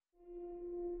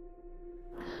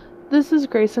This is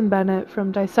Grayson Bennett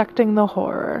from Dissecting the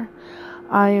Horror.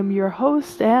 I am your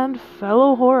host and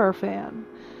fellow horror fan.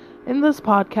 In this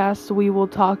podcast, we will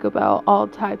talk about all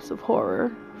types of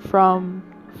horror, from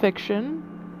fiction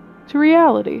to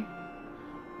reality.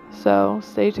 So,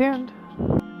 stay tuned.